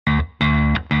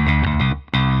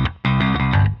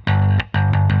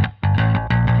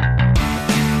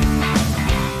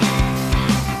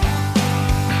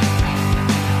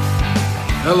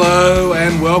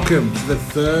and welcome to the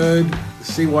third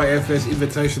CYFS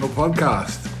Invitational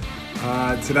podcast.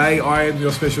 Today I am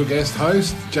your special guest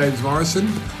host, James Morrison,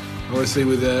 obviously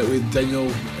with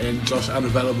Daniel and Josh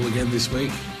unavailable again this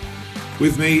week.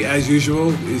 With me, as usual,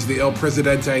 is the El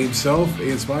Presidente himself,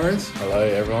 Ian Spires. Hello,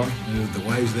 everyone. The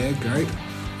waves there, great.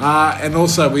 And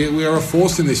also, we are a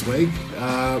foursome this week.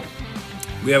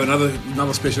 We have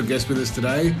another special guest with us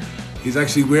today. He's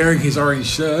actually wearing his orange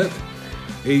shirt.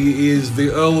 He is the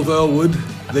Earl of Earlwood,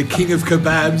 the King of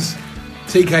Kebabs,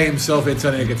 TK himself,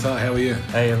 Antonio Guitar. How are you?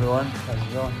 Hey everyone, how's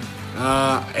it going?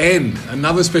 And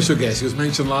another special guest. He was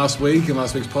mentioned last week in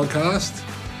last week's podcast.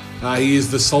 He is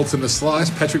the Sultan of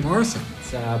Slice, Patrick Morrison.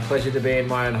 It's a pleasure to be in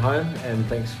my own home, and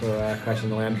thanks for crashing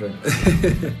the lounge room.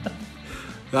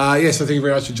 So thank you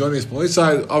very much for joining us, boys.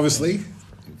 So, obviously,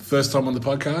 first time on the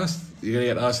podcast, you're going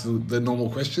to get asked the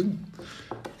normal question.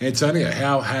 Antonio,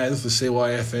 how has the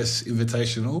CYFS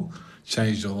Invitational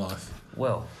changed your life?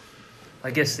 Well, I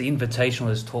guess the Invitational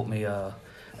has taught me a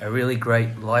really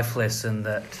great life lesson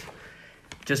that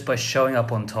just by showing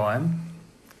up on time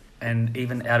and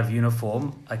even out of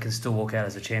uniform, I can still walk out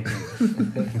as a champion.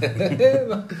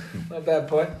 Not a bad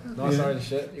point. Nice orange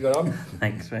shirt you got on.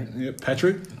 Thanks, mate. Yeah,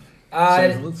 Patrick?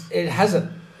 It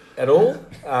hasn't at all.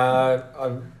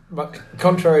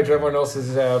 Contrary to everyone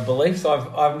else's beliefs,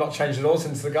 I've not changed at all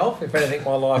since the golf. If anything,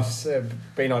 my life's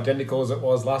been identical as it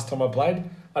was last time I played.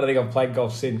 I don't think I've played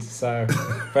golf since, so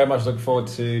very much look forward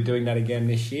to doing that again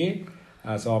this year.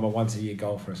 So I'm a once-a-year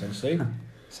golfer, essentially.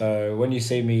 So when you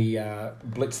see me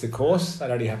blitz the course,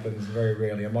 that only happens very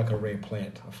rarely. I'm like a rare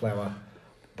plant, a flower,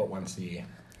 but once a year.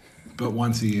 But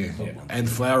once a year. Yeah. And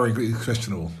flowering is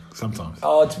questionable sometimes.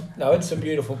 Oh, it's a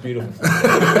beautiful, beautiful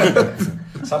flower.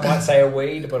 Some might say a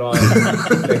weed, but I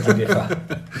beg to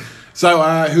differ. So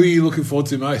who are you looking forward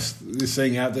to most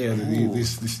seeing out there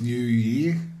this new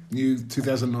year, new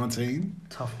 2019?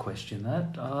 Tough question, that.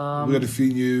 We've got a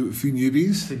few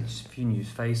newbies. A few new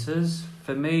faces.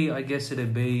 For me, I guess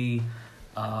it'd be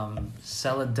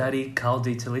Salad Daddy Carl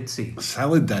Di Talizzi.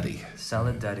 Salad Daddy,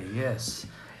 yes.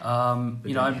 To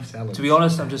be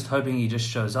honest, I'm just hoping he just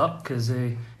shows up because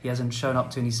he hasn't shown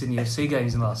up to any Sydney FC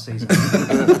games in the last season.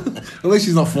 At least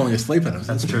he's not falling asleep at us.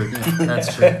 That's true.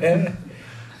 That's true.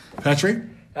 Patrick?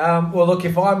 Well, look,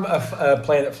 if I'm a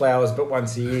plant that flowers but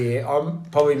once a year, I'm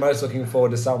probably most looking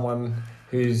forward to someone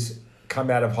who's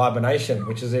come out of hibernation,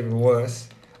 which is even worse.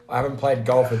 I haven't played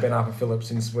golf with Ben Arthur Phillips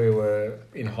since we were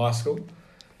in high school.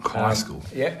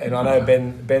 Yeah, and I know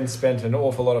Ben spent an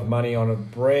awful lot of money on a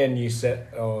brand new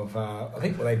set of, I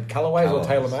think, were they colourways or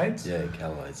tailor-mades? Yeah,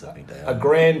 colourways, I think they are. A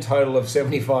grand total of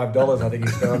 $75, I think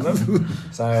he's spent on them.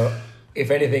 So,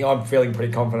 if anything, I'm feeling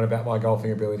pretty confident about my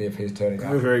golfing ability if he's turning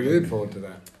up. Very good. Looking forward to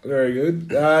that. Very good.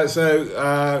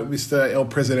 Mr. El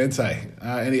Presidente,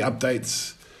 any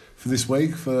updates for this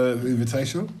week for the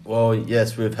Invitational? Well,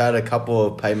 yes, we've had a couple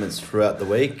of payments throughout the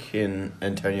week in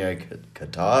Antonio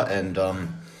Qatar and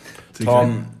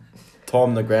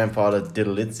Tom, the grandfather,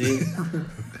 Diddlitzy.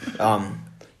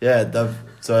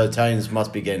 So Italians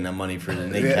must be getting their money through the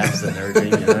kneecaps and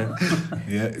everything, you know.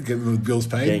 Yeah, getting those bills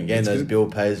paid. Getting those bill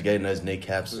pays, getting those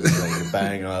kneecaps, like a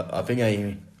bang. I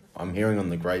think I'm hearing on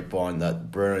the grapevine that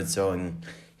Bruno's selling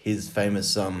his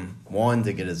famous wine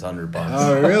to get his $100.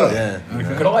 Oh, really? Yeah.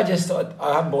 Okay. Could I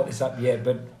haven't brought this up yet,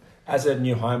 but as a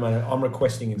new homeowner, I'm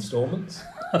requesting instalments.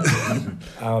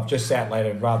 I've just outlaid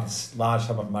a rather large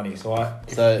sum of money, so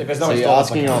if there's no you're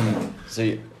asking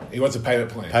he wants a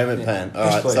payment plan. Plan. All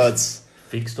right, so it's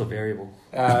fixed or variable.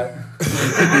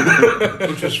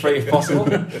 Interest free if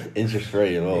possible. Interest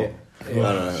free at all. Yeah. I don't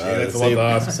know. That's a lot to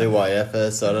ask.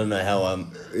 CYFS. I don't know how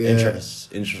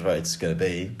interest rates going to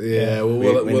be. Yeah, we'll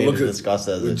look look to discuss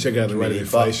that. We'll check out the rate of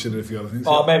inflation and a few other things.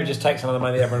 Oh, maybe just take some of the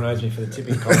money that everyone owes me for the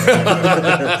tipping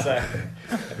contract. So,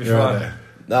 that'd be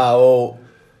fine.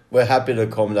 We're happy to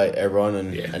accommodate everyone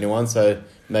and anyone. So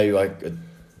maybe like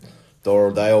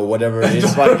 $1 a day or whatever it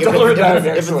is. Like if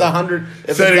it's $100,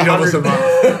 $30 a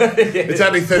month. It's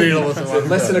only $30 a month.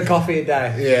 Less than a coffee a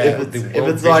day. Yeah.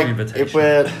 If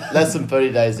we're less than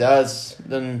 30 days out,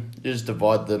 then you just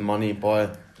divide the money by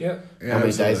how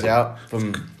many days out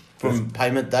from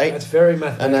payment date. That's very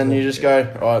mathematical. And then you just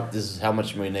go, all right, this is how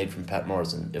much we need from Pat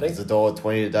Morrison. If it's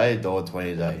 $1.20 a day,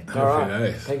 $1.20 a day. All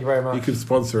right. Thank you very much. You could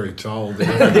sponsor a child.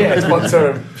 Sponsor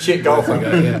a shit golfer.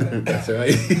 That's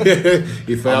right.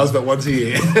 He flowers but once a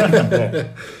year.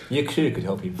 You could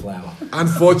help him flower.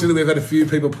 Unfortunately, we've had a few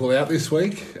people pull out this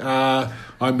week.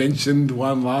 I mentioned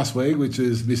one last week, which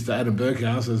is Mr. Adam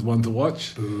Burkhouse as one to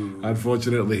watch. Ooh.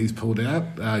 Unfortunately, he's pulled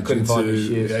out. Couldn't find his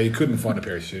shoes. Yeah, he couldn't find a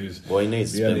pair of shoes. Well, he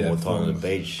needs to spend more time on the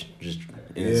beach, just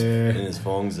in his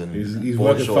thongs and he's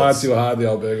board working shorts. far too hard, the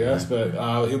old Berghaus, but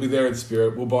he'll be there in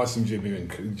spirit. We'll buy some Jimmy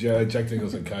and Jack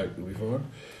Daniels and Coke. We'll be fine.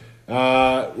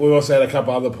 We also had a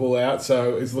couple other pull out,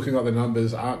 so it's looking like the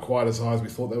numbers aren't quite as high as we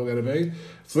thought they were going to be.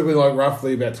 It's looking like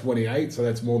roughly about 28, so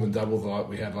that's more than double the like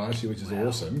we had last year, which is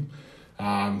awesome.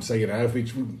 So if we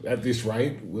at this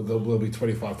rate, there'll be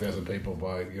 25,000 people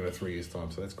by 3 years'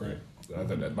 time. So that's great. I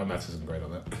don't know, my maths isn't great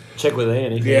on that. Check with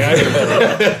Ian. Yeah.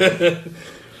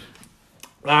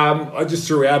 I just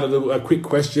threw out a quick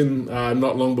question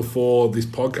not long before this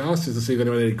podcast, just to see if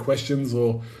anyone had any questions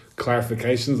or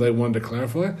clarifications they wanted to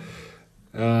clarify.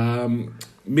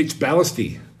 Mitch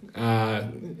Ballasty.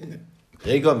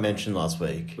 He got mentioned last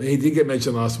week. He did get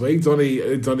mentioned last week.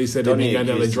 Donnie said he'd been going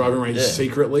down the driving range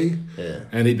secretly,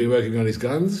 and he'd been working on his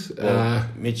guns. Well,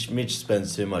 Mitch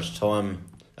spends too much time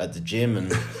at the gym,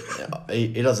 and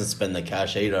he doesn't spend the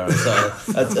cash either. So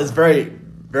it's very,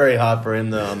 very hard for him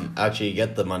to actually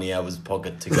get the money out of his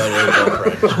pocket to go to the golf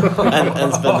range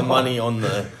and spend the money on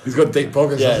the... He's got deep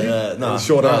pockets, hasn't he?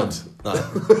 Short arms. No,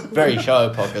 very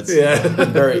shallow pockets.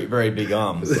 Very, very big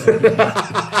arms.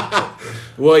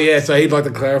 Well, yeah, so he'd like to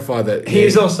clarify that.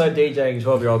 He's also DJing his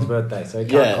 12-year-old's birthday, so he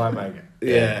can't quite make it.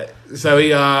 Yeah. So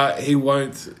he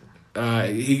won't...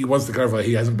 he wants to clarify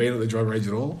he hasn't been at the driving range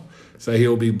at all. So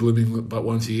he'll be blooming but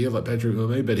once a year, like Patrick will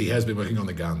be, but he has been working on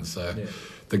the guns, so... Yeah.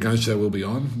 The gun show will be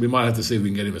on. We might have to see if we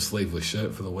can get him a sleeveless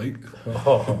shirt for the week. We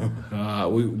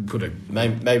put a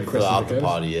maybe for the after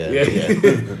party. Yeah.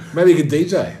 Maybe he can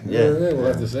DJ. Yeah, we'll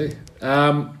have to see.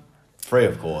 Free,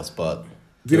 of course, but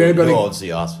did anybody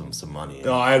obviously ask for some money?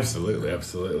 Oh, absolutely.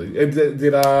 And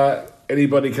did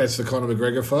anybody catch the Conor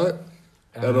McGregor fight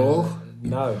at all?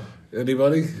 No.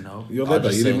 Anybody? No. You're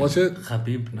there, you didn't watch it?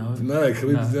 Khabib, no. No,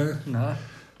 Khabib, no.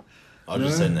 I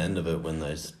just seen the end of it when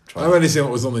they tried. I've only seen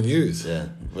what was on the news. Yeah,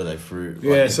 where they threw.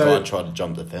 Yeah, so guy tried to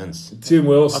jump the fence. Tim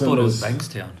Wilson. I thought it was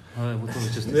Bankstown. I thought it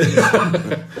was just.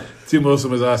 Tim Wilson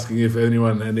was asking if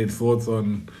anyone had any thoughts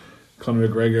on Conor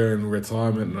McGregor and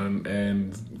retirement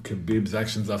and Khabib's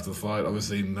actions after the fight.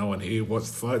 Obviously, no one here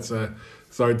watched the fight, so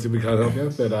sorry Tim, we can't help you.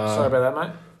 But sorry about that,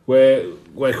 mate.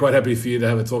 We're quite happy for you to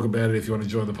have a talk about it if you want to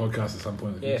join the podcast at some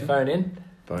point in the future. Phone in.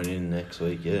 Phone in next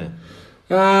week. Yeah.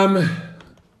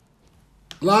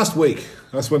 Last week,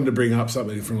 I just wanted to bring up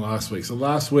something from last week. So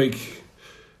last week,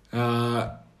 there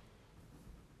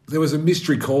was a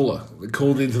mystery caller that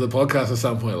called into the podcast at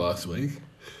some point last week.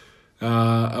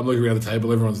 I'm looking around the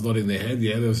table, everyone's nodding their head.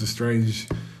 Yeah, there was a strange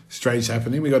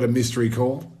happening. We got a mystery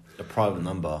call. A private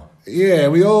number. Yeah,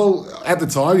 we all, at the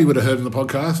time, you would have heard in the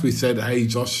podcast, we said, hey,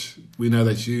 Josh, we know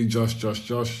that's you,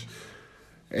 Josh.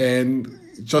 And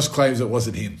Josh claims it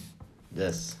wasn't him.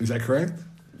 Yes. Is that correct?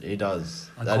 He does.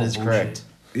 That is bullshit. Correct.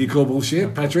 You call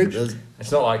bullshit, Patrick? It's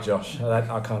not like Josh.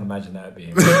 I can't imagine that would be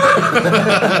him.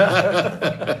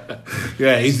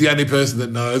 Yeah, he's the only person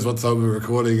that knows what time we're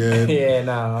recording it. Yeah,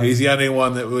 no. He's the only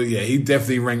one that he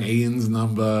definitely rang Ian's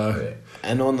number. Yeah.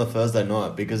 And on the Thursday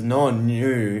night, because no one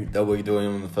knew that we were doing it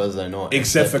on the Thursday night.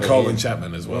 Except for Colin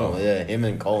Chapman as well. Oh, yeah, him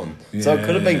and Colin. Yeah. So it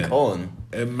could have been Colin.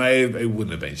 It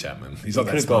wouldn't have been Chapman. He's not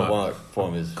that smart. Could have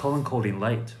got one from Colin called in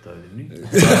late, though, didn't he?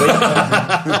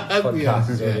 Podcast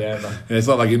is already over. Yeah, it's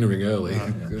not like entering early.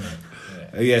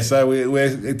 So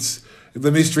it's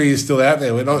the mystery is still out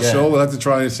there. We're not sure. We'll have to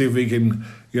try and see if we can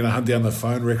hunt down the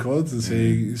phone records and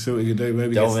see what we can do.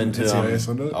 Maybe delve into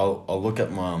onto it. I'll look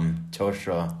at my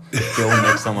Telstra bill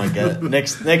next time I get it.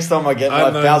 Next time I get my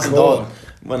 $1,000.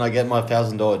 When I get my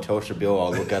 $1,000 Telstra bill,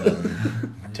 I'll look at it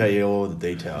and tell you all the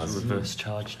details. Reverse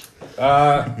charged.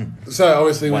 So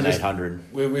obviously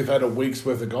 1-800. We've had a week's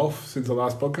worth of golf since the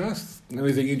last podcast.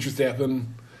 Anything interesting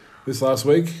happen this last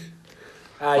week?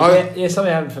 Something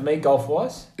happened for me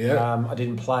golf-wise. Yeah. I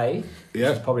didn't play, which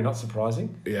is probably not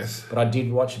surprising. Yes. But I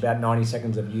did watch about 90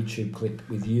 seconds of YouTube clip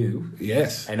with you.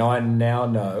 Yes. And I now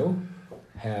know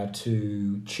how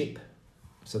to chip.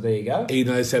 So there you go. He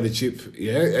knows how to chip,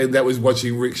 and that was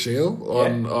watching Rick Shield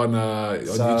on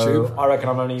YouTube. I reckon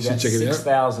I'm only about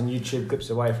 6,000 YouTube clips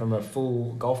away from a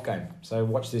full golf game. So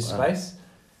watch this space.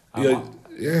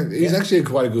 He's actually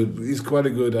quite a good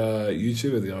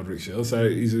YouTuber, the old Rick Shield. So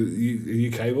he's a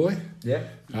UK boy. Yeah.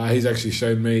 He's actually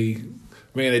shown me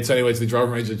and Tony went to the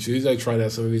driving range on Tuesday, tried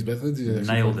out some of his methods. He's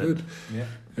actually nailed it. Good. Yeah.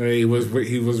 He was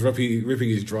ripping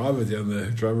his driver down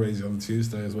the driving range on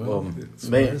Tuesday as well.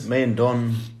 Me and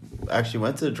Don actually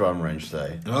went to the driving range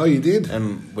today. Oh, you did?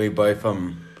 And we both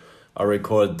I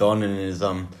recorded Don in his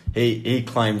he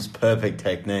claims perfect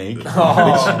technique,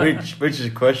 which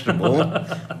is questionable.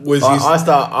 I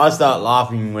start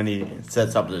laughing when he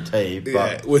sets up the tee.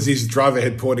 But was his driver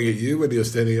head pointing at you when he was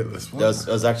standing at the spot?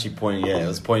 I was actually pointing. Yeah, it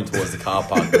was pointing towards the car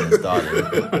park when it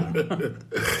started.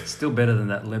 Still better than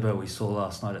that Lebo we saw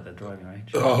last night at the driving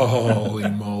range. Oh, holy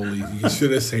moly! You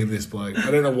should have seen this bloke.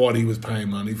 I don't know what he was paying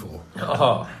money for.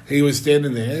 He was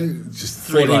standing there, just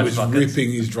thought he was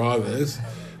ripping his drivers.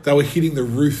 They were hitting the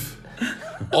roof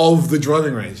of the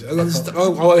driving range. I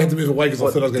had to move away because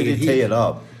I thought I was going to hit. hit it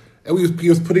up. And he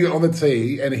was putting it on the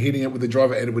tee and hitting it with the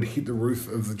driver, and it would hit the roof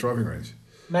of the driving range.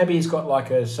 Maybe he's got like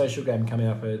a social game coming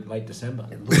up in late December.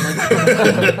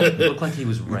 It looked like he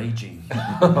was raging.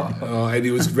 And he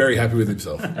was very happy with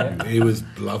himself. He was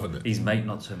loving it. His mate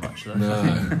not so much though.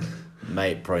 No.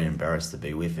 Mate probably embarrassed to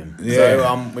be with him. Yeah.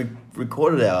 So we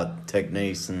recorded our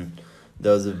techniques, and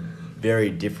there was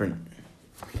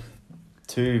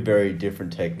two very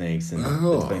different techniques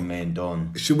between me and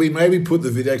Don. Should we maybe put the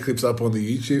video clips up on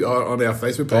the YouTube on our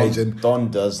Facebook page? Don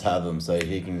does have them, so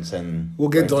he can send. We'll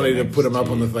get Donnie to put them up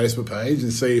on the Facebook page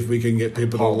and see if we can get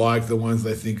people to like the ones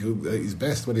they think is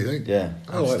best. What do you think? Yeah,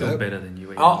 I'm still better than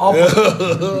you. I'll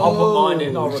put mine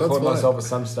in. I'll record myself at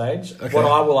some stage. Okay. What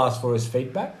I will ask for is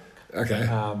feedback. Okay.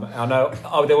 I know.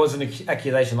 There was an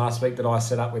accusation last week that I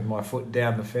set up with my foot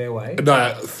down the fairway.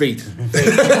 No, feet.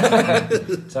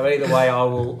 So either way,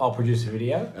 I'll produce a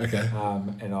video. Okay.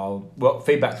 And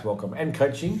feedback's welcome, and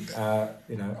coaching.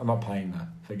 I'm not paying that.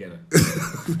 Forget it.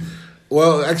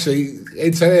 Well, actually,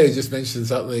 Antonio just mentioned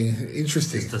something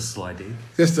interesting. Just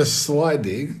a slight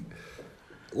dig.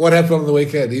 What happened on the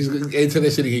weekend? Antonio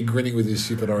sitting here grinning with his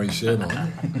stupid orange shirt on.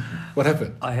 What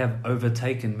happened? I have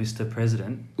overtaken Mr.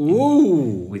 President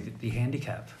with the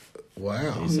handicap.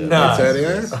 Wow. No.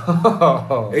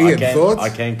 Antonio? Ian, thoughts? I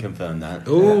can confirm that.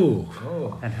 Ooh.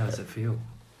 Oh. And how does it feel?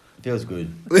 Feels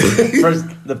good.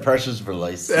 The pressure's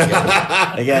released.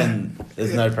 Again,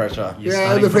 there's no pressure.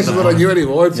 The pressure's not on you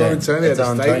anymore. It's on Antonio. It's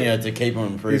on Antonio to keep on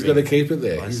improving. He's got to keep it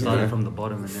there. I started from the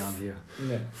bottom and now I'm here.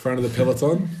 Yeah. Front of the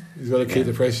peloton. He's got to keep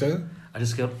the pressure. I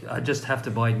just have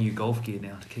to buy new golf gear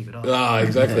now to keep it up.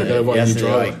 Exactly. Got to buy a new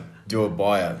driver. Do a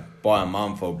buy a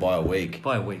month or buy a week.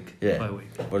 By a week. Yeah. By a week.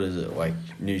 What is it? Like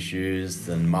new shoes,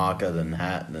 then marker, then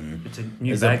hat, then. It's a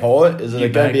new is bag. Is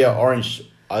it going to be an orange?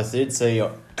 I did see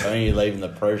only leaving the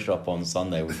pro shop on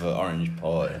Sunday with an orange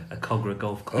polo. A Cogra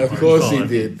golf club. Of course he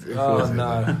did.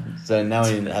 No. So now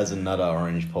he has another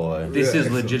orange polo. This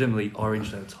is legitimately orange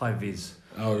though. It's high vis.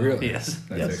 Oh, really? Yes.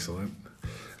 That's excellent.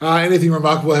 Anything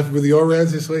remarkable happened with your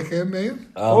rounds this weekend, man?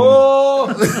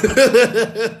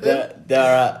 There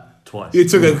are Twice. You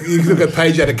took a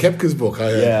page out of Kepka's book.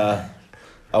 Yeah.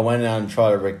 I went out and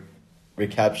tried to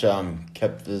recapture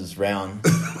Kepka's round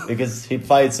because he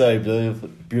played so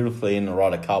beautifully in the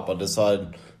Ryder Cup. I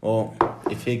decided, well,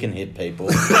 if he can hit people,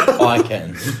 I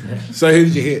can. So who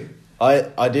did you hit?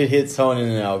 I did hit someone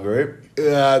in our group.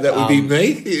 That would be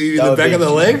me in the back of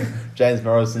the leg. James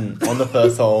Morrison on the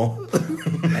first hole.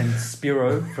 And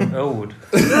Spiro from Elwood.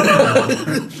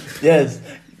 Yes.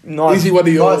 Nice. Is he one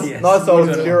of yours? Yes. Nice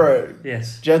old Spiro.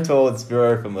 Yes. Gentle old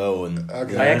Spiro from Elwood.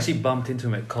 Okay. I actually bumped into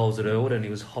him at Coles at Elwood and he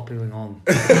was hopping on.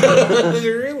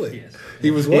 Really? Yes.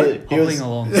 He was what? Hobbling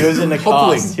along. He was in the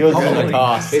cast. He was in the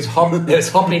cast. There's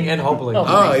hopping and hobbling.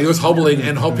 Oh, he was hobbling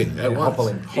and hopping at once.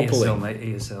 Hobbling. ESL, mate.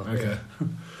 ESL. Okay.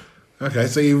 Okay,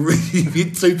 so you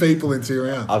hit two people in 2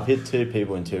 rounds. I've hit 2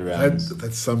 people in 2 rounds.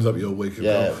 That sums up your week of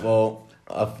Yeah, golf.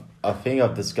 well, I think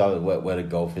I've discovered where the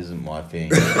golf isn't my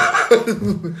thing.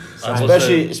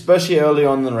 Especially early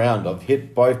on in the round. I've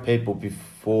hit both people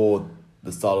before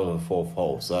the start of the 4th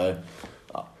hole. So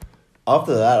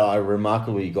after that, I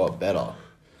remarkably got better.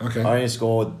 Okay. I only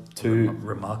scored 2.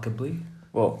 Remarkably.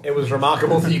 Well, It was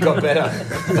remarkable that you got better.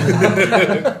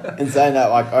 in saying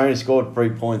that, I only scored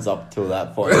 3 points up till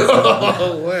that point.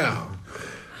 Oh, wow.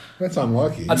 That's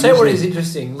unlucky. I'll tell you what is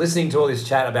interesting, listening to all this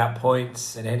chat about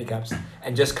points and handicaps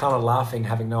and just kind of laughing,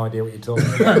 having no idea what you're talking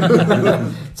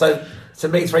about. So to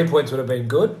me, 3 points would have been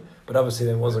good, but obviously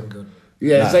that wasn't good.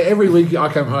 Yeah, No. so every week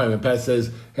I come home and Pat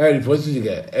says, how many points did you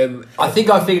get? And I think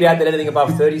I figured out that anything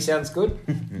above 30 sounds good.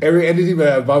 anything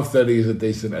above 30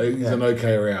 is an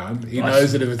okay round. He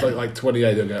knows that if it's like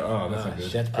 28, he'll go, oh, that's not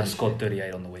good. That's I pretty scored shit.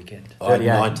 38 on the weekend. I had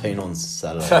 38. 19 on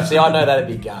Saturday. See, I know that'd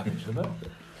be garbage, wouldn't it?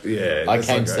 Yeah, I that's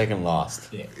came not great. second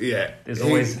last. Yeah. There's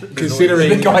always- Considering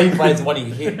The guy who plays the one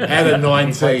you hit. out of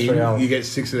 19, 3 hours. you get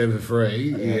 6 of them for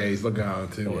free. Yeah, he's not going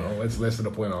too well. That's less than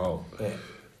a point a hole.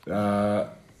 Yeah.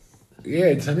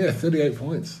 Yeah, 38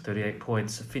 points. 38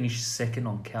 points. Finished second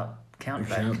on count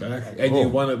back. Count back. And you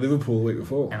won at Liverpool the week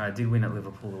before. And I did win at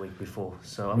Liverpool the week before.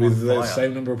 So I'm With on the fire.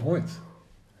 same number of points.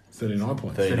 39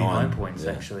 points. 39 points,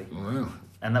 yeah. actually. Wow.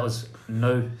 And that was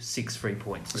no 6 free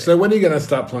points. There. So when are you going to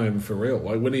start playing for real?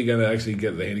 Like, when are you going to actually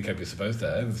get the handicap you're supposed to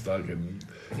have and start getting...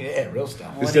 Yeah, real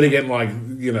stuff. Instead of getting, like,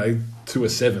 2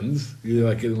 of 7s, you're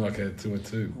like getting like a 2 of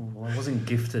 2. Well, I wasn't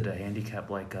gifted a handicap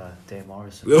like Dan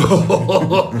Morrison. Or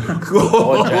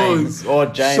James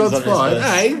on Shots his fired. first,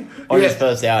 Hey, on his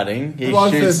first outing.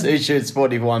 He shoots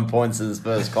 41 points in his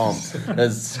first comp.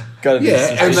 There's got to be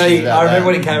and I remember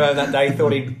when he came over that day, he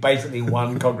thought he'd basically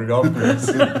won Cogra Golf Course.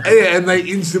 Yeah, and they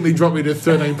instantly dropped me to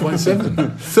 13.7.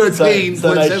 13.7.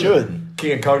 So they should.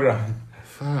 King of Cogra.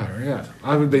 Far out.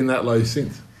 I haven't been that low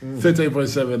since.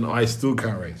 13.7, I still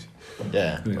can't reach.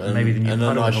 Yeah. Maybe the new and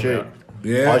then putter I will help shoot. out.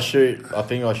 Yeah. I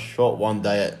think I shot one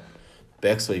day at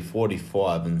Bexley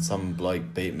 45 and some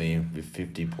bloke beat me with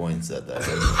 50 points that day.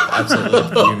 I was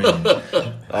absolutely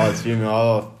fuming. I was fuming.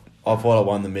 I thought I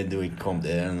won the midweek comp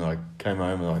there and I came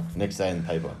home and like next day in the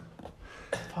paper.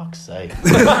 Fuck's sake.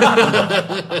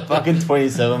 Fucking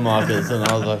 27 markers and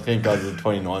I think I was a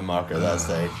 29 marker at that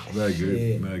stage. No good.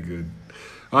 Yeah. No good.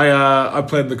 I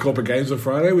played in the corporate games on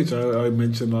Friday, which I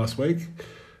mentioned last week.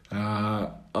 I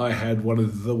had one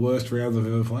of the worst rounds I've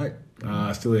ever played.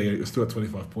 Still at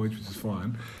 25 points, which is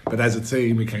fine. But as a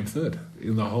team, we came third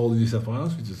in the whole of New South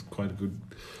Wales, which is quite a good.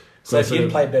 So if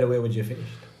you'd played better, where would you finish?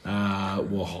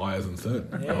 Well, higher than third.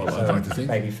 Yeah, I'd like to think.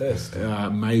 Maybe first.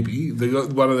 Maybe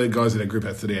one of the guys in that group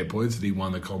had 38 points, and he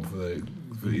won the comp for the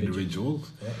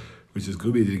individuals, which is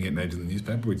good. He didn't get named in the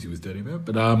newspaper, which he was dirty about.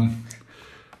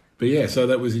 But yeah, so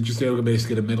that was interesting. I'm going to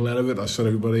get a medal out of it. I shot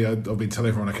everybody. I've been telling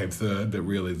everyone I came third, but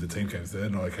really the team came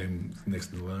third, and I came next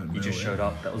to the line. You just showed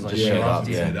up. That was like Just showed last up,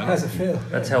 year. yeah. How's it feel?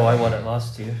 That's how I won it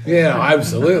last year. Yeah,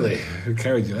 absolutely. Who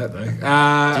carried you that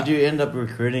day? Did you end up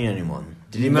recruiting anyone?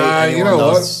 Did you No, meet anyone you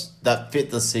know that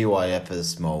fit the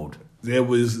CYFS mould?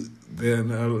 There's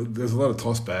a lot of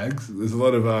toss bags. There's a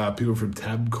lot of people from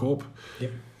Tab Corp.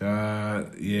 Yep.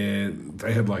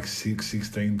 They had like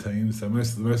 16 teams, so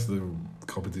most of the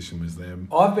competition was them.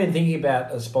 I've been thinking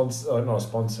about a sponsor, or not a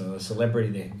sponsor, a celebrity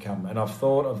that can come, and I've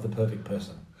thought of the perfect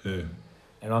person. Yeah.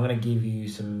 And I'm going to give you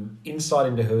some insight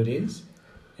into who it is,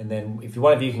 and then if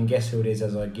one of you can guess who it is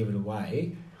as I give it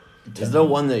away, Is the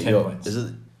one that 10 you're? points. Is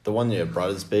it the one that your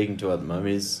brother's speaking to at the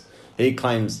moment? He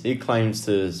claims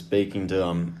to speaking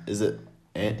to Is it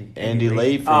Andy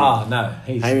Lee from no,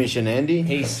 Hamish and Andy?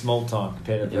 he's small time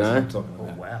compared to the You person know? I'm talking Oh,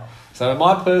 about. wow. So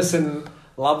my person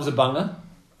loves a bunger.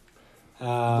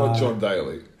 Not John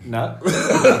Daly. No.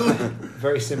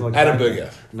 Very similar. Adam character.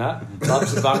 Burger. No.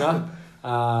 Loves a bunger.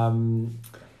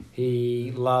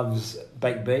 He loves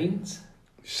baked beans.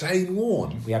 Shane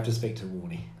Warne. We have to speak to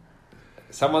Warnie.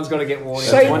 Someone's got to get Warnie.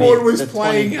 Shane 20 Warne was the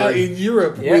playing 23. in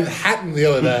Europe Yeah. with Hatton the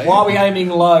other day. Why are we aiming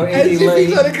low? Andy As if Lee.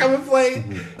 he's going to come and play.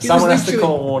 He Someone was has to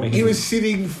literally- call Warnie. He was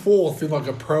sitting fourth in like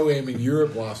a pro-am in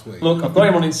Europe last week. Look, I've got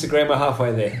him on Instagram. We're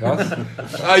halfway there,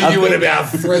 guys. You and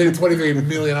about 23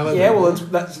 million other Yeah, people.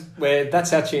 well,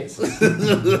 that's our chance. We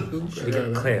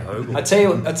got Claire Hogle. I tell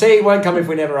you, he won't come if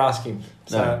we never ask him.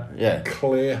 So No, yeah.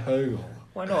 Claire Hogle.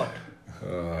 Why not?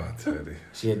 Oh, Tony.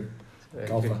 she had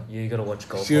golfer. You got to watch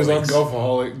golf. She was on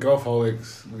Olympics.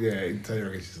 Golfaholics. Yeah, Tony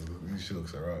reckons she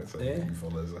looks alright. So Yeah. you can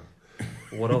follow her.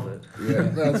 What of it? Yeah,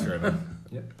 that's fair enough.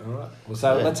 Yep. All right. Well,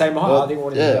 so Yeah. let's aim high. Well, I think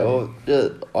Warnie's yeah, go.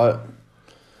 well,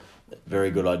 very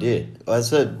good idea.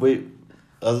 As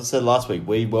I said last week,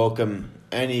 we welcome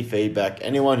any feedback,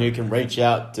 anyone who can reach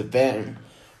out to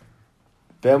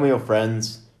family or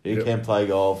friends who Yep. can play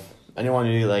golf, anyone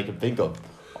who they can think of.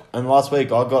 And last week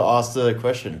I got asked a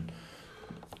question: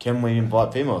 can we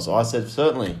invite females? I said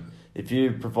certainly. If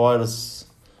you provide us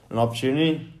an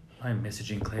opportunity, I'm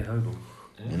messaging Claire Hogle.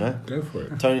 you know, Go for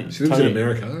it. Tony. She lives in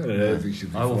America. I don't think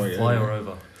she'd be I will flying fly out. her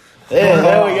over. Yeah,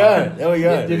 there we go. There we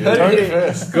go. You've heard it here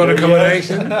first. Got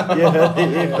accommodation? Yeah, heard it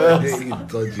here first. You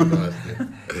dodgy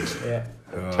bastard.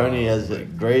 Yeah. Tony has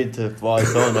agreed to fly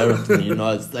someone over to the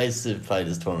United States to play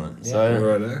this tournament. Yeah. So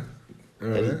Righto.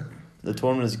 Righto. the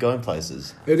tournament is going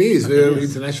places. It is. We're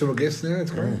international guests now.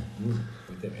 It's great.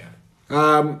 There we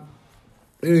are.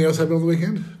 Anything else happened on the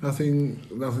weekend? Nothing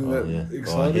Oh, that yeah. Well, I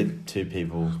exciting? hit two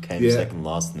people, came Yeah. second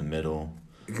last in the medal.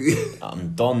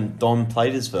 Don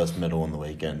played his first medal on the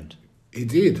weekend. He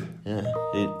did. Yeah.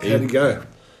 How'd he go?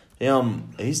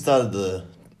 He started the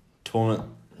tournament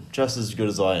just as good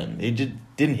as I am. He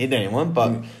didn't hit anyone,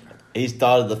 but he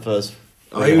started the first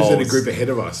Oh, three he was in a holes. group ahead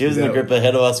of us. He was in a group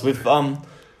ahead of us with a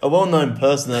well-known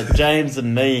person that James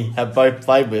and me have both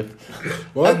played with.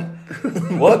 What?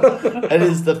 What? It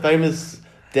is the famous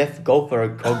deaf golfer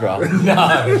at Cogra.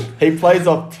 No. He plays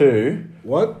off two.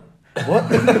 What? what?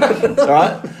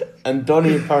 Right? And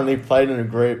Donnie apparently played in a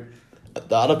group.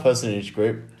 The other person in his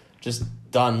group just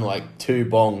done like 2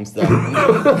 bongs that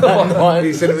night.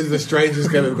 He said it was the strangest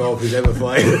game of golf he's ever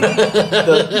played.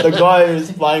 The guy he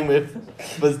was playing with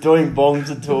was doing bongs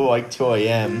until like 2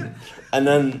 a.m. And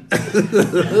then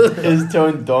he was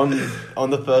telling Don on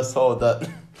the first hole that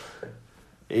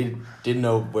he didn't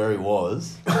know where he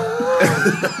was.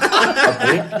 I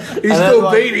think. He still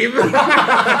beat him.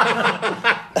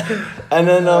 And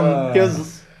then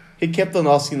he kept on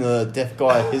asking the deaf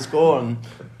guy his score, and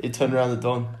he turned around to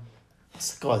Don.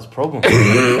 What's the guy's problem? I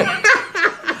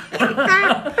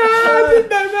didn't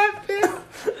know that bit.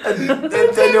 And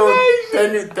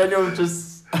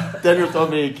Daniel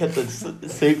told me he kept it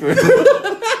secret.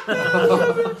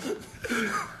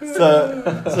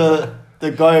 So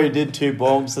the guy who did 2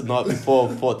 bombs the night before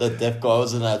thought the deaf guy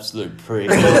was an absolute prick.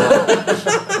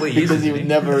 Because he would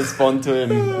never respond to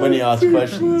him when he asked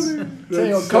questions.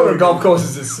 Common golf course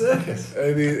is a circus.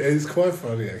 And it's quite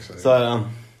funny, actually. So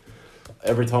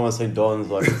every time I see Don, it's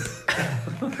like...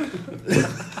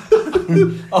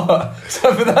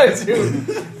 So for those who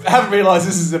haven't realised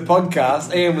this is a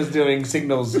podcast, Ian was doing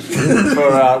signals for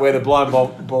where the blind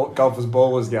golfer's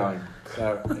ball was going.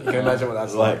 So you can imagine what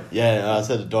that's like. Yeah, I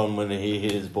said to Don when he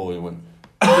hit his ball, he went...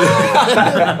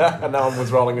 And no one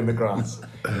was rolling in the grass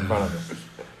in front of him.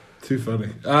 Too funny.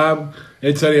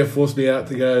 Antonio forced me out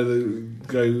to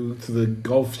go to the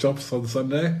golf shops on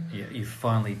Sunday. Yeah, you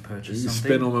finally purchased something.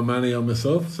 Spent all my money on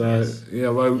myself. So, I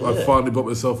finally bought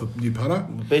myself a new putter.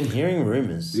 We've been hearing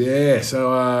rumours. Yeah,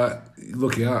 so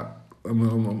look out.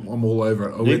 I'm all over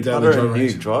it. I went down the the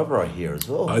new driver right here as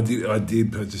well. I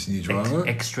did purchase a new driver.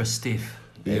 Extra stiff.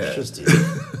 Yeah. Extra stiff.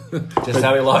 Just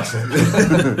how he likes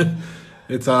it.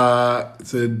 It's a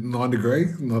 9 degree,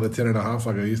 not a 10.5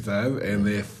 like I used to have, and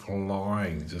they're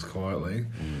flying just quietly.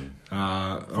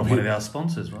 From one of our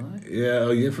sponsors, weren't they?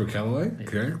 Yeah, for Callaway,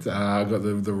 correct. I got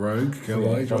the Rogue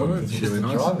Callaway driver. It's really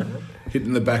nice.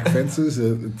 Hitting the back fences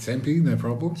at Tempe, no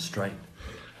problem. Straight.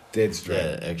 Dead straight.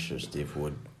 Yeah, extra stiff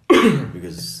wood.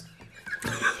 Because...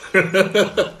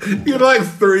 You're like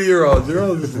 3-year-olds. You're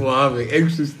all just laughing.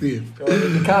 Extra stiff.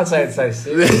 You can't say it's so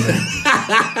serious.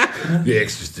 The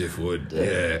extra stiff wood.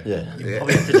 Yeah. You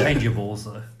probably have to change your balls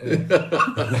though.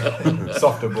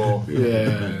 Softer ball.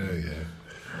 Yeah.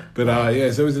 But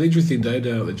so it was an interesting day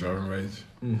down at the driving range.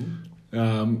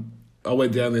 Mm-hmm. I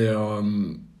went down there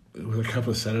on a couple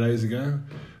of Saturdays ago,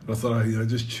 and I thought I'd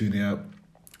just tune out.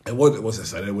 It wasn't a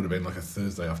Saturday. It would have been like a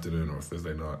Thursday afternoon or a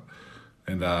Thursday night,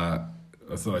 and I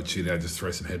thought I'd tune out, just throw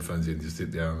some headphones in, just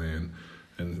sit down there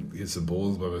and get some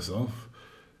balls by myself.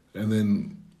 And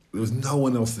then there was no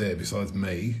one else there besides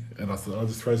me, and I thought I'll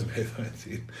just throw some headphones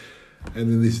in. And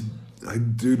then this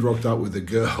dude rocked up with a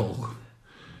girl,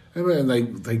 and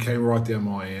they came right down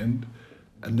my end,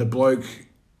 and the bloke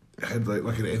had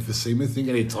like an emphysema thing,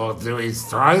 and he talked through his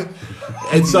throat.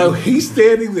 And so he's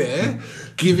standing there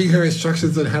giving her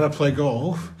instructions on how to play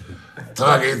golf,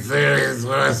 talking through his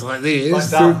voice like this. Like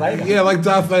Darth Vader. Yeah, like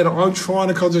Darth Vader. I'm trying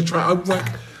to concentrate. I'm like,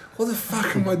 what the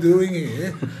fuck am I doing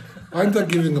here? I ended up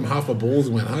giving them half my balls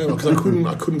and went home because I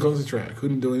couldn't concentrate. I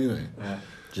couldn't do anything. Yeah.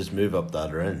 Just move up the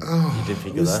other end. You did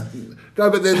figure that?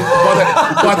 No, but then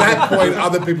by that point,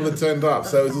 other people had turned up.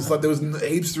 So it was just like there was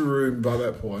heaps of room by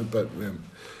that point. But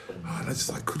I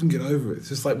couldn't get over it. It's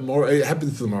just like it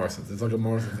happens to the Morrisons. It's like a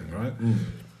Morrison thing, right?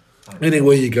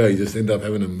 Anywhere you go, you just end up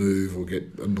having to move or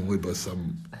get annoyed by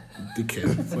some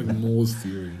dickhead. It's like Moore's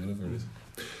theory, whatever it is.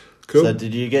 Cool. So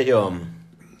did you get your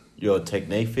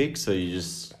technique fixed, or you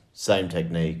just same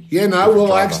technique? Yeah, no.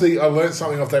 Well, actually, I learned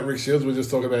something off that Rick Shields we were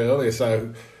just talking about earlier.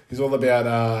 So he's all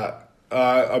about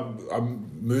I'm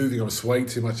moving, I'm swaying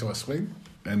too much on my swing,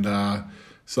 and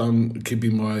so I'm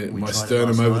keeping my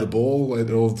sternum over the ball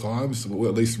at all times, at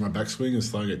least in my backswing, and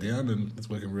slowing it down, and it's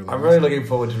working really well. I'm really looking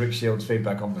forward to Rick Shields'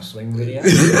 feedback on the swing video.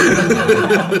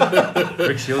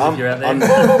 Rick Shields, if you're out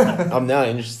there. I'm now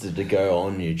interested to go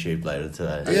on YouTube later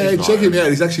today. Yeah, check him out.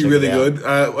 He's actually really good.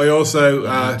 I also,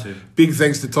 big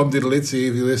thanks to Tom Didolizzi,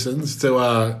 if he listens,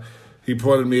 he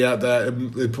pointed me out the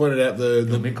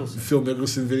Phil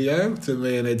Mickelson video to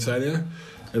me and Antonio,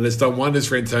 and it's done wonders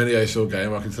for Antonio's short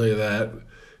game, I can tell you that.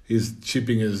 His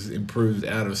chipping has improved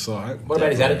out of sight. What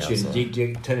about his attitude? Do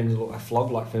you turn into a flog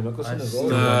like Phil Mickelson as well?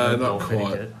 No, not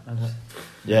quite.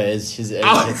 Yeah, his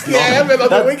That's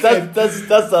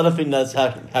the other thing that's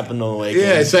happened on the weekend.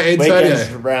 Yeah, so Antonio,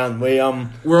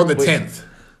 we're on the 10th.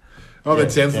 On the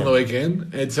 10th on the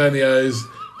weekend, Antonio's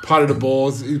putted the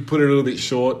balls. He put it a little bit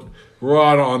short.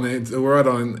 Right on Ian's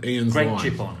line.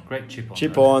 Great chip on.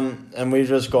 Chip on, and we've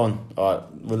just gone, all right,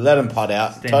 we'll let him putt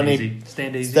out. Stand easy.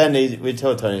 Stand easy. We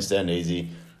tell Tony stand easy.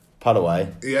 putt away.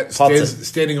 Yeah, Putts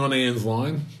standing on Ian's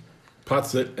line,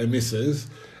 putts it and misses,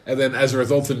 and then as a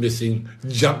result of missing,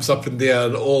 jumps up and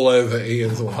down all over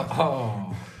Ian's line.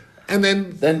 Oh. And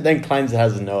then claims it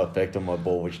has no effect on my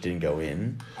ball, which didn't go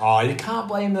in. Oh, you can't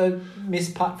blame the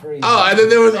missed putt for his... and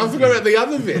then I forgot about the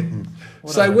other bit.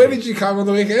 So where did you come on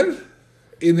the weekend?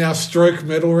 In our stroke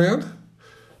medal round?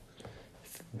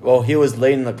 Well, he was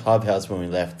leading the clubhouse when we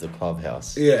left the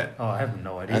clubhouse. Yeah. Oh, I have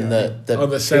no idea. And On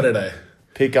the Saturday.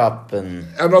 Pick up and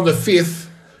on the 5th,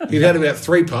 he'd had about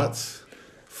 3 putts.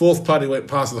 4th putt, he went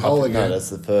past the hole again. No, that's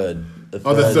the third. The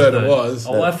third it was.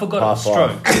 Oh, I forgot it was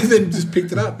stroke. And then just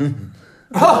picked it up.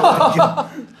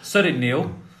 So did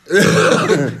Neil.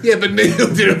 Yeah, but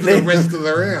Neil did it for the rest of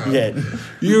the round. Yeah.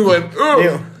 You went,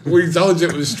 oh! We told you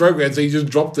it was stroke round, so you just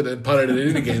dropped it and putted it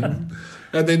in again.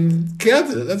 And then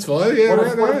counted it. That's fine. Yeah, What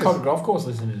right, if right. Cotton Golf Course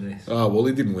listening to this? Oh, well,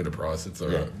 he didn't win a prize. It's all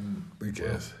right. Who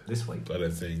cares? This week. I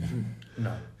don't think.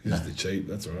 No. He's the cheat.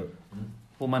 That's all right.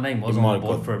 Well, my name was You on might the have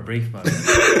board got- for a brief moment.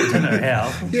 I don't know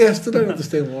how. Yeah, I still don't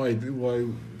understand why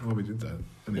we did that.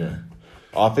 Anyway.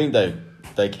 I think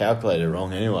they calculated it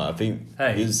wrong anyway. I think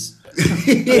Hey. his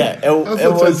yeah, I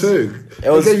thought so too. it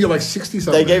was- They gave you like 60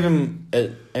 something. They gave him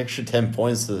an extra 10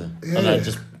 points to. I don't know, Yeah.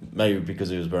 just maybe because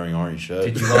he was wearing orange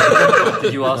shirt.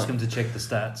 Did you ask him to check the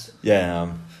stats?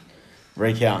 Yeah,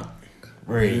 recount.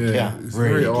 Yeah, it was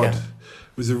very odd.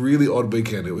 It was a really odd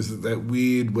weekend. It was that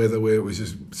weird weather where it was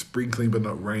just sprinkling but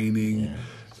not raining. Yeah.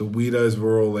 The weirdos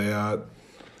were all out.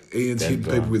 Ian's hitting Dead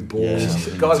people gone. with balls.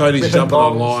 Yeah. Guys Tony's ripping jumping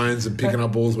on bombs. lines and picking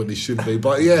up balls when he should be.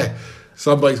 But yeah,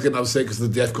 some bloke's getting upset because the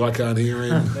deaf guy can't hear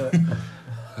him.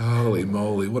 Holy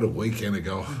moly, what a weekend of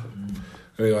golf.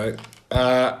 Anyway,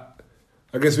 I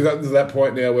guess we got to that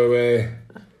point now where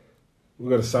we've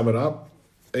got to sum it up.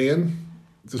 Ian,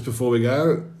 just before we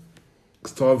go,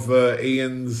 it's time for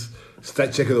Ian's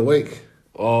stat check of the week.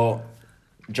 Well,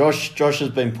 Josh has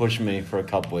been pushing me for a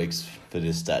couple of weeks for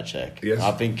this stat check. Yes.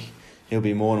 I think he'll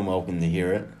be more than welcome to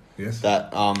hear it. Yes.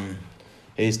 That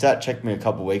he stat checked me a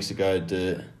couple of weeks ago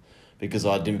because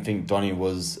I didn't think Donny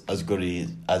was as good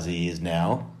as he is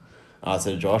now. I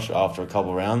said, Josh, after a couple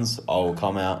of rounds, I will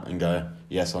come out and go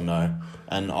yes or no.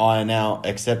 And I now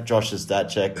accept Josh's stat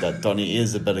check that Donny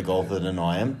is a better golfer than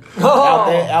I am.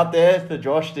 Out there for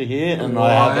Josh to hear, and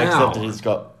I have accepted his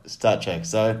stat check.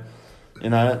 So,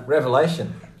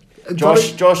 Revelation.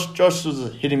 Josh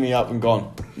was hitting me up and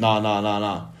gone,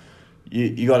 nah.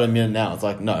 You got to admit it now. It's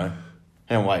like, no,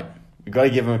 hang on, wait. We got to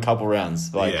give him a couple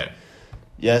rounds. Like,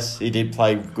 yes, he did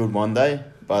play good one day,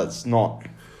 but it's not.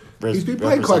 He's been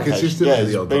playing quite consistently. Yeah,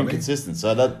 he's the old been Donny. consistent.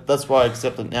 So that's why I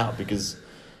accept it now, because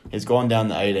he's gone down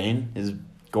to 18. He's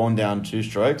gone down 2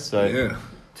 strokes. So Yeah.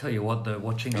 Tell you what, though,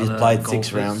 watching He's other played 6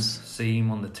 golfers rounds. see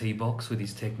him on the tee box with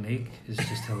his technique is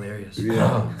just hilarious.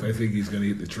 Yeah, they think he's going to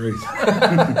hit the trees.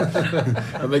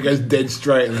 And then goes dead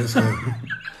straight and it's like,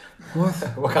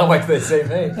 what? Well, can't wait till they see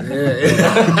me.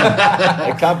 Yeah.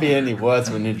 it can't be any worse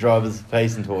when your driver's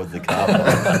facing towards the car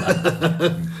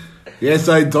park. Yeah,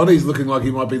 so Donny's looking like he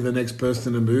might be the next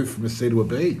person to move from a C to a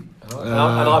B. And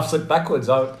I've slipped backwards.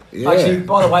 Yeah. Actually,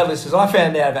 by the way, listeners, I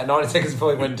found out about 90 seconds before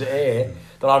we went to air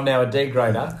that I'm now a D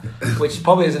grader, which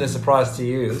probably isn't a surprise to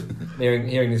you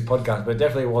hearing this podcast, but it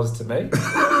definitely was to me.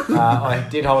 I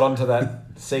did hold on to that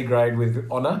C grade with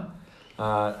honour,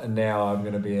 and now I'm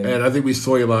going to be And I think we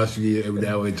saw you last year, and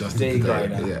now we're adjusting D today.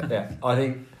 grader. Yeah. I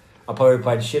think I probably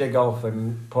played shitter golf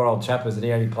and poor old Chappers, and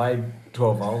he only played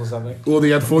 12 holes or something. Well,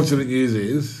 the unfortunate news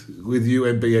is, with you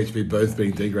and BHB both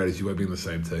being D graders, you won't be in the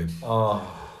same team. Oh,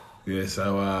 Yeah,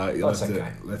 so That's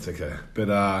okay. That's okay.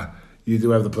 But you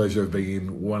do have the pleasure of being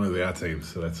in one of our teams,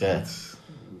 so that's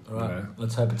all right.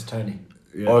 Let's hope it's Tony.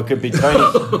 yeah. Or it could be Tony.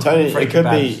 It could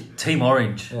be Team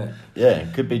Orange. Yeah.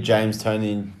 it could be James,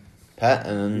 Tony, and Pat,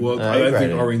 and Well, I don't think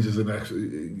A-grading. orange is an actual.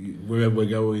 Remember, we're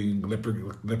going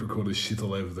leprechaun is shit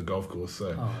all over the golf course,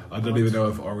 so I don't even know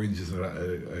if orange is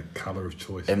a colour of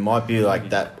choice. It might be like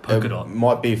that. Polka It dot.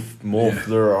 might be more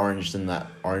fluoro orange than that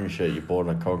orange shirt you bought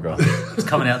in a Cogra. It's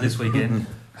coming out this weekend.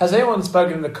 Has anyone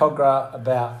spoken to Cogra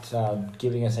about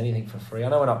giving us anything for free? I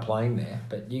know we're not playing there,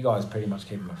 but you guys pretty much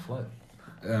keep them afloat.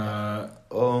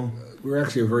 We're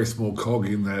actually a very small cog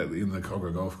in the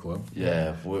Cogra Golf Club.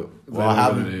 Yeah, what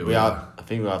are we gonna do? I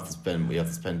think we have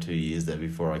to spend 2 years there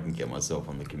before I can get myself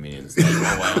on the committee and stake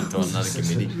my way onto another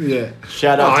committee. Yeah.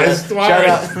 Shout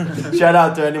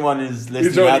out to anyone who's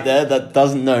listening out there that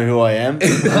doesn't know who I am.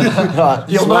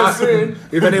 You'll know soon.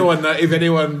 If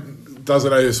anyone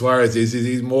doesn't know who Suarez is,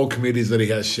 he's more committees than he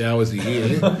has showers a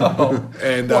year.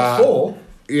 And What, 4?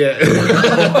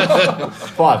 yeah.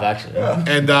 5 actually.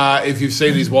 And if you've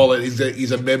seen his wallet,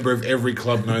 he's a member of every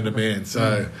club known to man.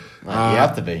 So You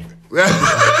have to be.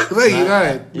 There you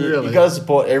go. You Really. got to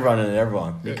support everyone and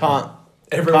everyone. You can't.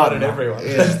 Everyone and Can't- everyone.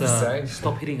 Yeah. That's the Just, same.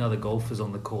 stop hitting other golfers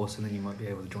on the course, and then you might be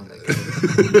able to join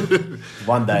that game.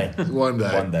 One day. One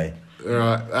day. One day. All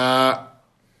right.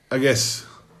 I guess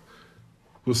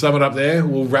we'll sum it up there.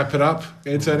 We'll wrap it up,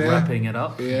 Antonio. Wrapping it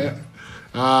up. Yeah.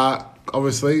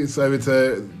 Obviously, it's over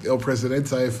to El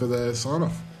Presidente for the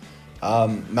sign-off.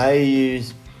 May you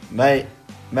Come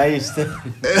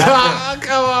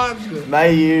on.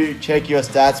 may you check your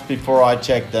stats before I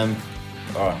check them.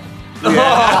 All right.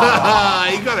 Yeah.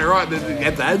 You got it right. Then you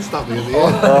had to add something at the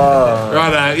end.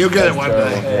 Right, you'll get it one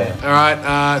terrible. day. All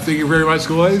right. Thank you very much,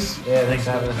 guys. Yeah, thanks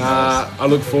for having us. I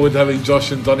look forward to having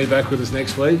Josh and Donnie back with us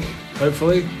next week,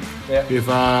 hopefully. Yeah. If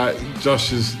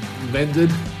Josh is mended.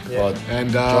 Yeah. Well,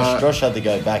 And Josh had to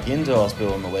go back into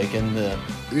hospital on the weekend.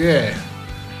 yeah.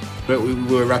 But we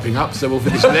were wrapping up, so we'll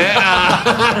finish there.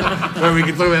 When we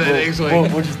can talk about that next week.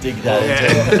 We'll just dig that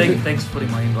Yeah. into. Thanks for putting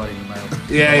my invite in the mail.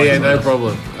 Yeah, no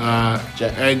problem. Ja-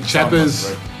 And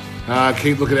chappers,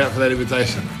 keep looking out for that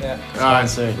invitation. Yeah. All right,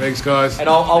 soon. thanks, guys. And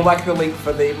I'll whack the link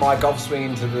for my golf swing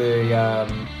into the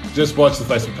Just watch the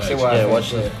Facebook page. CYFS. Yeah,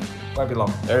 watch it. Won't be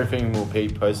long. Everything will be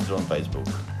posted on Facebook.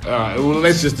 All right, well,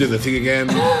 let's just do the thing again.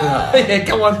 Yeah,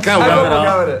 come on. Come Have on. a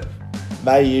go with it.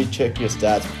 May you check your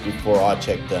stats before I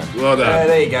check them. Well Yeah, done.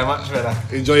 there you go. Much better.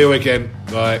 Enjoy your weekend.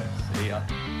 Bye. See ya.